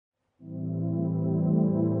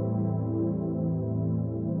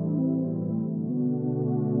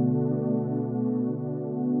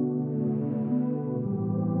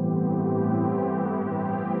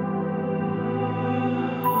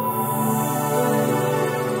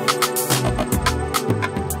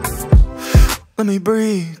Let me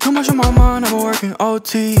breathe. Too much on my mind, I'm working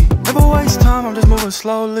OT. Never waste time, I'm just moving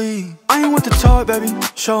slowly. I ain't with the talk, baby,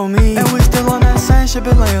 show me. And we still on that same shit,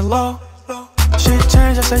 been laying low. Shit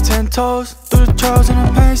changed, I stay 10 toes. Through the trials and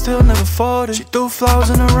the pain, still never folded. She threw flowers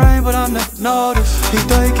in the rain, but I never noticed.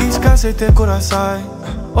 Hitoiki, tsukasete, kudasai.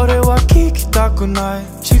俺は聞きたくない.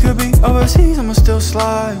 She could be overseas, I'ma still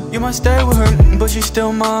slide. You might stay with her, but she's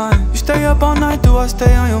still mine. You stay up all night, do I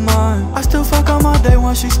stay on your mind? I still fuck on my day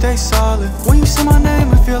when she stays solid. When you say my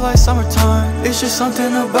name, it feel like summertime. It's just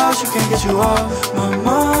something about you, can't get you off my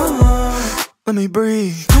mind. Let me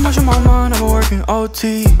breathe. Too much on my mind, I'm working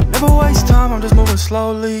OT. Never waste time, I'm just moving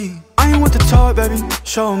slowly. I ain't with the talk, baby,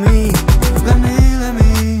 show me. Let me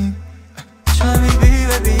just let me be,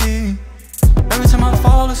 baby. Every time I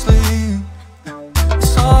fall asleep,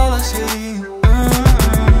 it's all I see.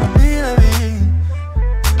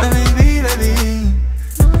 Let me be, baby.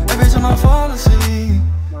 Every time I fall asleep,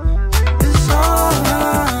 it's all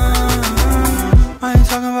I ain't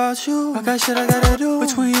talking about you. I got shit I gotta do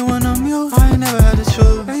between you and the mute. I ain't never had to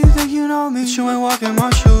choose. And you think you know me, but you ain't walking my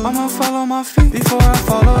shoes. I'ma follow my feet before I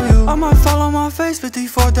follow you. I might fall on my face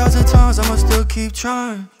 54,000 times, I'ma still keep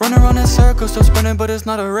trying. Run around in circles, still spinning, but it's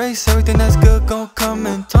not a race. Everything that's good gon' come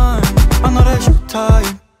in time. I know that you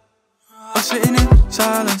tired, I'm sitting in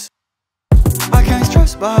silence. I can't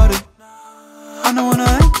stress about it, I know when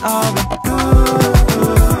I ain't all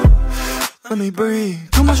good. Let me breathe.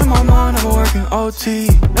 Too much on my mind, I'm working OT.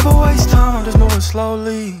 Never waste time, I'm just moving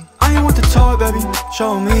slowly. I ain't with the talk, baby,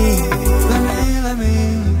 show me. Let me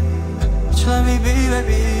just let me be,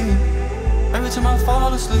 baby. Every time I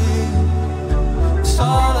fall asleep, it's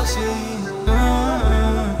all I see.